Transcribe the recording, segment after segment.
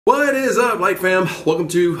What is up, Light Fam? Welcome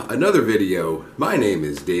to another video. My name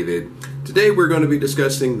is David. Today we're going to be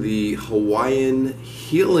discussing the Hawaiian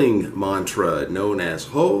healing mantra known as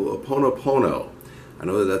Ho'oponopono. I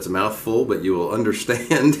know that that's a mouthful, but you will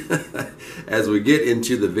understand as we get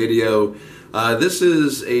into the video. This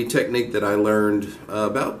is a technique that I learned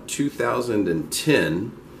about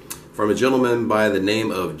 2010 from a gentleman by the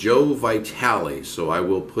name of Joe Vitale. So I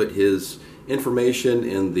will put his information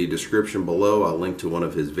in the description below. I'll link to one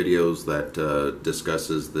of his videos that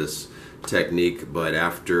discusses this technique, but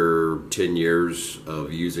after 10 years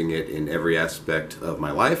of using it in every aspect of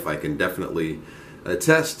my life, I can definitely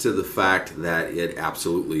attest to the fact that it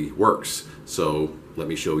absolutely works. So let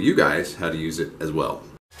me show you guys how to use it as well.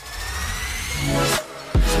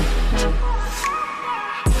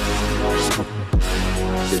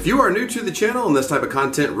 If you are new to the channel and this type of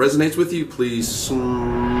content resonates with you, please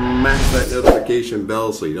smash that notification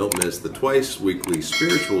bell so you don't miss the twice weekly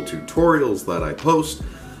spiritual tutorials that I post.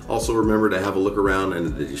 Also remember to have a look around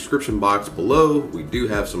in the description box below. We do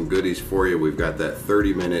have some goodies for you. We've got that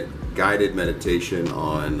 30-minute guided meditation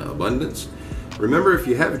on abundance. Remember, if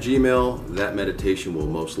you have Gmail, that meditation will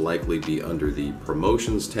most likely be under the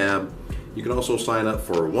promotions tab. You can also sign up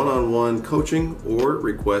for one-on-one coaching or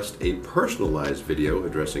request a personalized video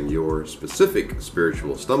addressing your specific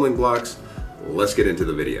spiritual stumbling blocks. Let's get into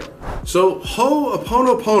the video. So,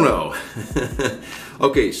 Ho'oponopono.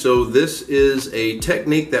 Okay, so this is a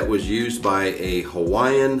technique that was used by a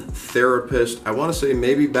Hawaiian therapist, I want to say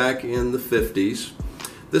maybe back in the 50s.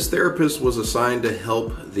 This therapist was assigned to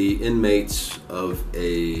help the inmates of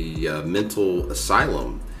a mental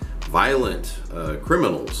asylum, violent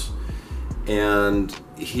criminals. And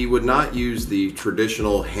he would not use the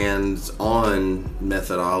traditional hands-on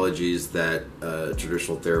methodologies that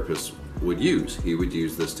traditional therapists would use. He would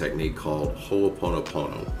use this technique called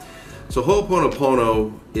Ho'oponopono. So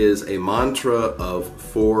Ho'oponopono is a mantra of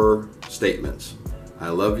 4 statements. I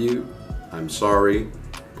love you, I'm sorry,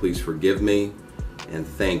 please forgive me, and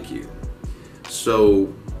thank you. So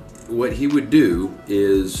what he would do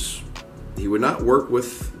is he would not work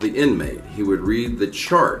with the inmate. He would read the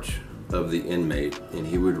chart of the inmate, and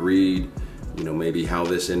he would read, maybe how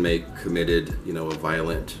this inmate committed, a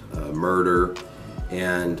violent murder,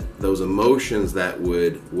 and those emotions that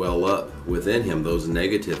would well up within him, those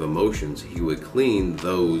negative emotions, he would clean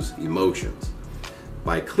those emotions.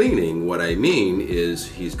 By cleaning, what I mean is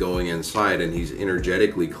he's going inside and he's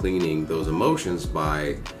energetically cleaning those emotions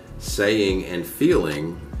by saying and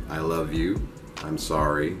feeling, I love you, I'm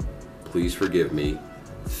sorry, please forgive me,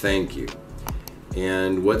 thank you.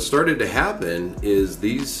 And what started to happen is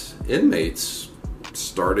these inmates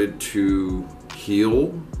started to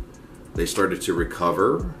heal, they started to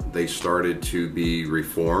recover, they started to be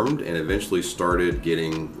reformed, and eventually started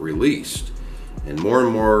getting released. And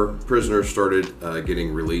more prisoners started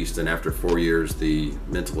getting released, and after 4 years, the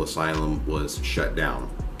mental asylum was shut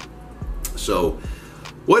down. So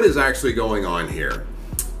what is actually going on here?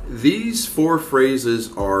 These 4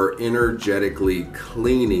 phrases are energetically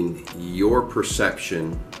cleaning your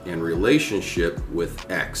perception and relationship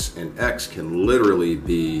with X. And X can literally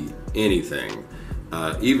be anything,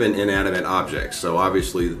 even inanimate objects. So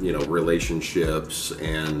obviously, relationships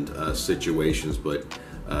and situations, but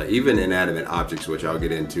even inanimate objects, which I'll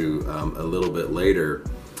get into a little bit later.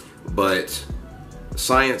 But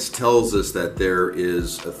science tells us that there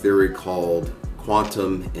is a theory called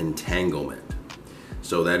quantum entanglement.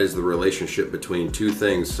 So that is the relationship between 2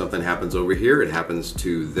 things. Something happens over here, it happens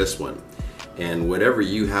to this one. And whatever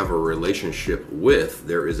you have a relationship with,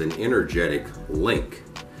 there is an energetic link.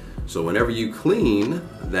 So whenever you clean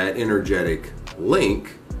that energetic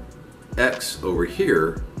link, X over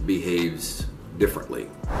here behaves differently.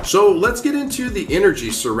 So let's get into the energy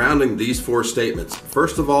surrounding these 4 statements.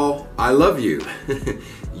 First of all, I love you.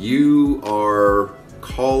 You are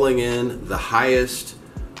calling in the highest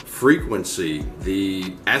frequency,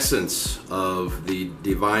 the essence of the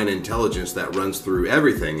divine intelligence that runs through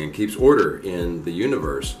everything and keeps order in the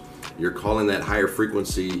universe. You're calling that higher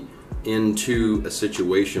frequency into a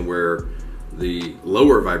situation where the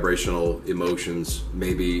lower vibrational emotions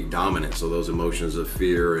may be dominant. So those emotions of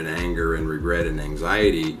fear and anger and regret and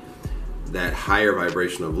anxiety, that higher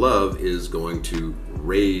vibration of love is going to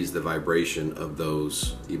raise the vibration of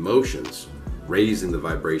those emotions. Raising the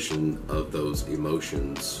vibration of those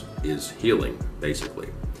emotions is healing, basically.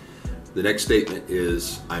 The next statement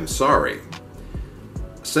is, I'm sorry.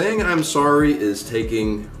 Saying I'm sorry is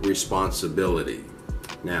taking responsibility.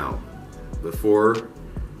 Now, before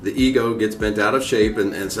the ego gets bent out of shape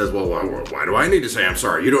and says, well, why do I need to say I'm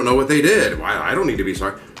sorry? You don't know what they did. Why? I don't need to be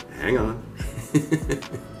sorry. Hang on.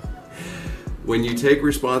 When you take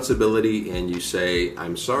responsibility and you say,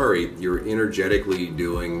 I'm sorry, you're energetically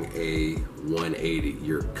doing a 180.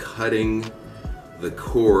 You're cutting the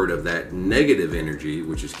cord of that negative energy,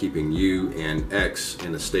 which is keeping you and X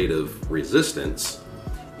in a state of resistance,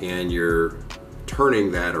 and you're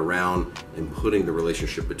turning that around and putting the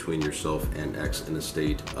relationship between yourself and X in a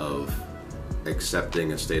state of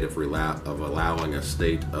accepting, a state of allowing, a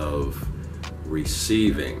state of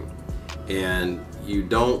receiving. And you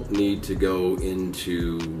don't need to go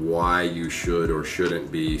into why you should or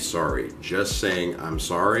shouldn't be sorry. Just saying I'm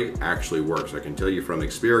sorry actually works. I can tell you from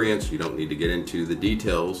experience, you don't need to get into the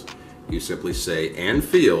details. You simply say and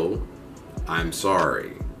feel, I'm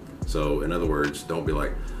sorry. So in other words, don't be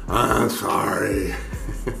like, I'm sorry.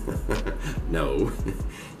 No,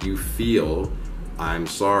 you feel I'm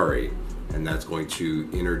sorry. And that's going to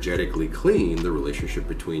energetically clean the relationship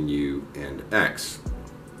between you and X.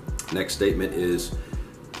 Next statement is,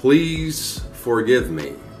 please forgive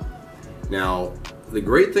me. Now, the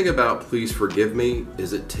great thing about please forgive me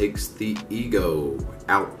is it takes the ego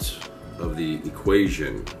out of the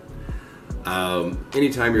equation.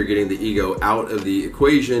 Anytime you're getting the ego out of the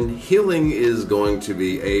equation, healing is going to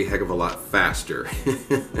be a heck of a lot faster.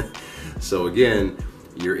 So again,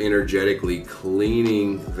 you're energetically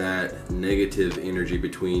cleaning that negative energy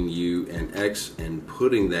between you and X and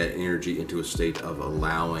putting that energy into a state of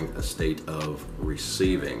allowing, a state of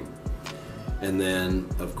receiving. And then,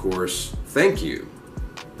 of course, thank you.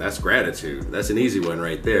 That's gratitude. That's an easy one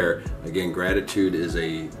right there. Again, gratitude is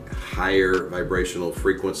a higher vibrational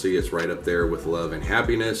frequency. It's right up there with love and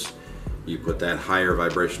happiness. You put that higher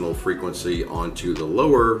vibrational frequency onto the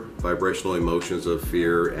lower vibrational emotions of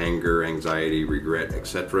fear, anger, anxiety, regret,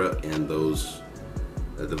 etc. And those,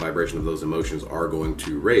 the vibration of those emotions are going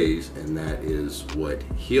to raise, and that is what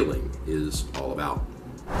healing is all about.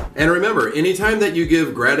 And remember, anytime that you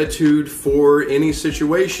give gratitude for any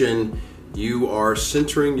situation, you are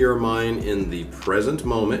centering your mind in the present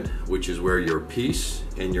moment, which is where your peace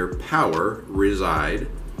and your power reside.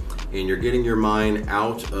 And you're getting your mind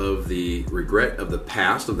out of the regret of the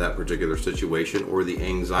past of that particular situation or the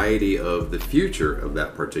anxiety of the future of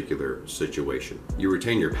that particular situation. You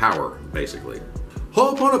retain your power, basically.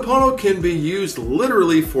 Ho'oponopono can be used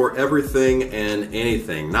literally for everything and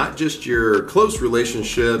anything, not just your close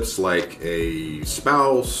relationships like a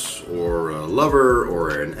spouse or a lover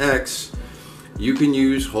or an ex. You can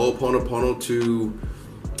use Ho'oponopono to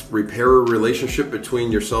repair a relationship between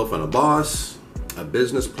yourself and a boss, a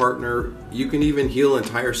business partner. You can even heal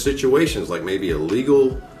entire situations like maybe a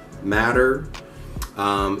legal matter.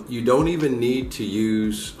 You don't even need to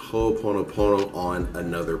use Ho'oponopono on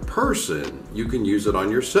another person. You can use it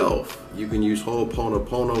on yourself. You can use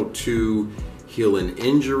Ho'oponopono to heal an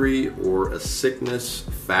injury or a sickness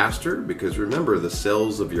faster, because remember, the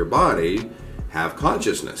cells of your body have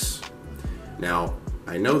consciousness. Now,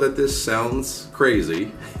 I know that this sounds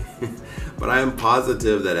crazy, but I am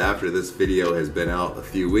positive that after this video has been out a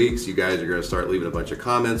few weeks, you guys are going to start leaving a bunch of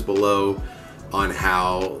comments below on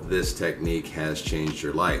how this technique has changed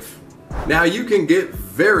your life. Now, you can get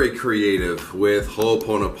very creative with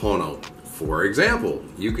Ho'oponopono. For example,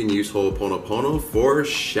 you can use Ho'oponopono for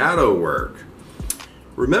shadow work.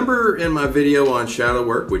 Remember in my video on shadow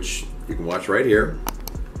work, which you can watch right here,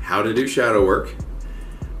 how to do shadow work,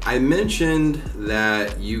 I mentioned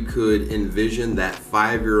that you could envision that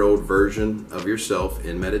 5-year-old version of yourself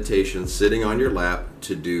in meditation sitting on your lap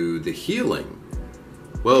to do the healing.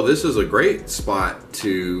 Well, this is a great spot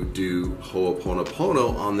to do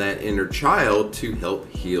Ho'oponopono on that inner child to help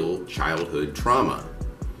heal childhood trauma.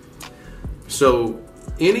 So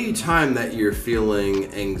anytime that you're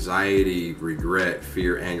feeling anxiety, regret,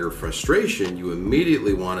 fear, anger, frustration, you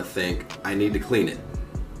immediately want to think, I need to clean it,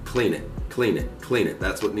 clean it. Clean it, clean it.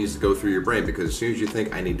 That's what needs to go through your brain, because as soon as you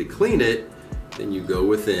think I need to clean it, then you go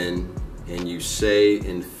within and you say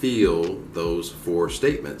and feel those 4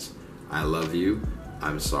 statements. I love you,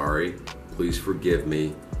 I'm sorry, please forgive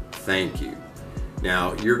me, thank you.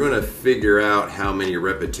 Now, you're going to figure out how many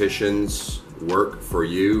repetitions work for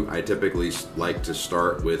you. I typically like to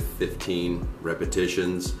start with 15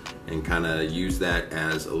 repetitions and kind of use that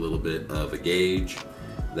as a little bit of a gauge.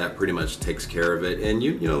 That pretty much takes care of it. And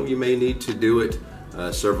you may need to do it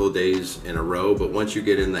several days in a row, but once you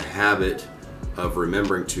get in the habit of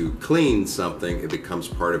remembering to clean something, it becomes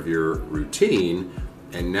part of your routine,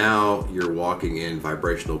 and now you're walking in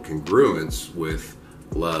vibrational congruence with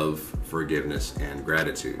love, forgiveness, and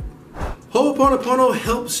gratitude. Ho'oponopono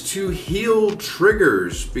helps to heal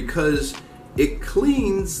triggers because it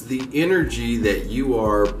cleans the energy that you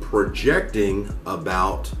are projecting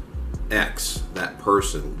about X, that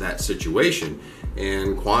person, that situation.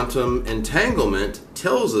 And quantum entanglement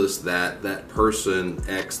tells us that that person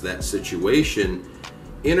X, that situation,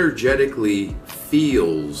 energetically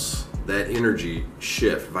feels that energy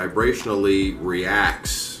shift, vibrationally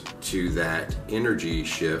reacts to that energy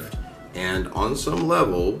shift, and on some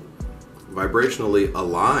level vibrationally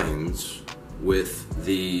aligns with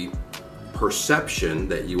the perception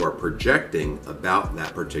that you are projecting about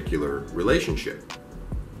that particular relationship.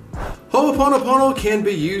 Ho'oponopono can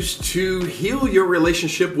be used to heal your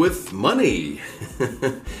relationship with money.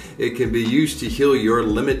 It can be used to heal your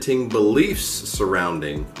limiting beliefs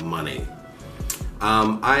surrounding money.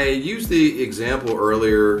 I used the example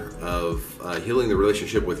earlier of healing the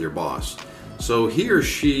relationship with your boss. So he or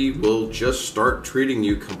she will just start treating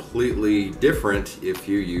you completely different if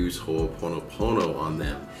you use Ho'oponopono on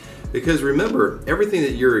them. Because remember, everything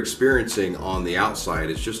that you're experiencing on the outside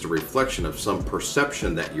is just a reflection of some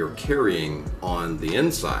perception that you're carrying on the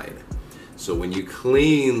inside. So when you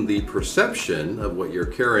clean the perception of what you're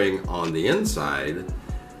carrying on the inside,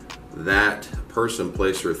 that person,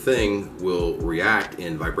 place, or thing will react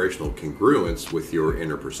in vibrational congruence with your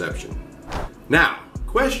inner perception. Now,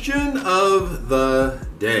 question of the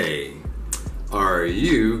day. Are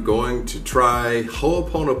you going to try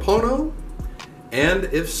Ho'oponopono? And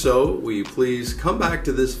if so, will you please come back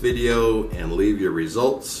to this video and leave your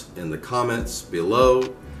results in the comments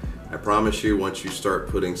below. I promise you, once you start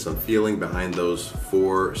putting some feeling behind those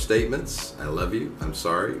 4 statements, I love you, I'm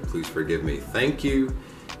sorry, please forgive me, thank you,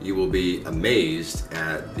 you will be amazed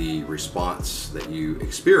at the response that you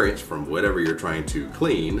experience from whatever you're trying to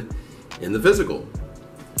clean in the physical.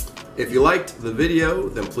 If you liked the video,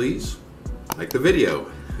 then please like the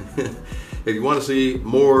video. If you want to see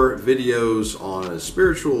more videos on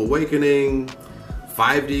spiritual awakening,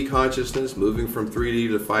 5D consciousness, moving from 3D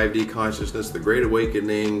to 5D consciousness, the Great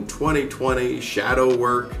Awakening, 2020, shadow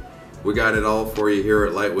work, we got it all for you here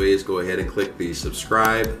at Lightways. Go ahead and click the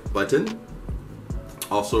subscribe button.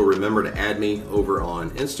 Also remember to add me over on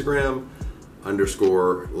Instagram,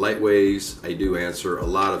 _Lightways. I do answer a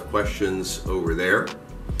lot of questions over there.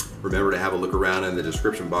 Remember to have a look around in the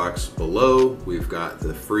description box below. We've got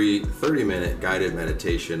the free 30-minute guided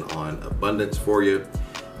meditation on abundance for you.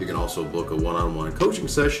 You can also book a one-on-one coaching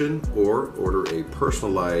session or order a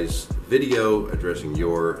personalized video addressing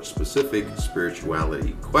your specific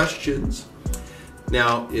spirituality questions.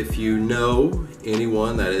 Now, if you know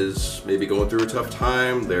anyone that is maybe going through a tough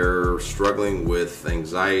time, they're struggling with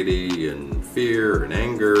anxiety and fear and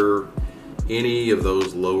anger, any of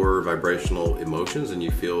those lower vibrational emotions, and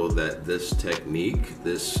you feel that this technique,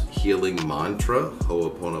 this healing mantra,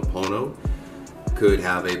 Ho'oponopono, could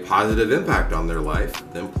have a positive impact on their life,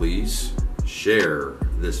 then please share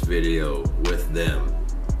this video with them.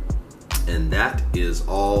 And that is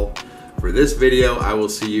all for this video. I will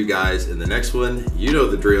see you guys in the next one. You know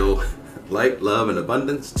the drill. Light, love, and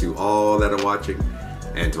abundance to all that are watching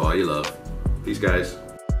and to all you love. Peace, guys.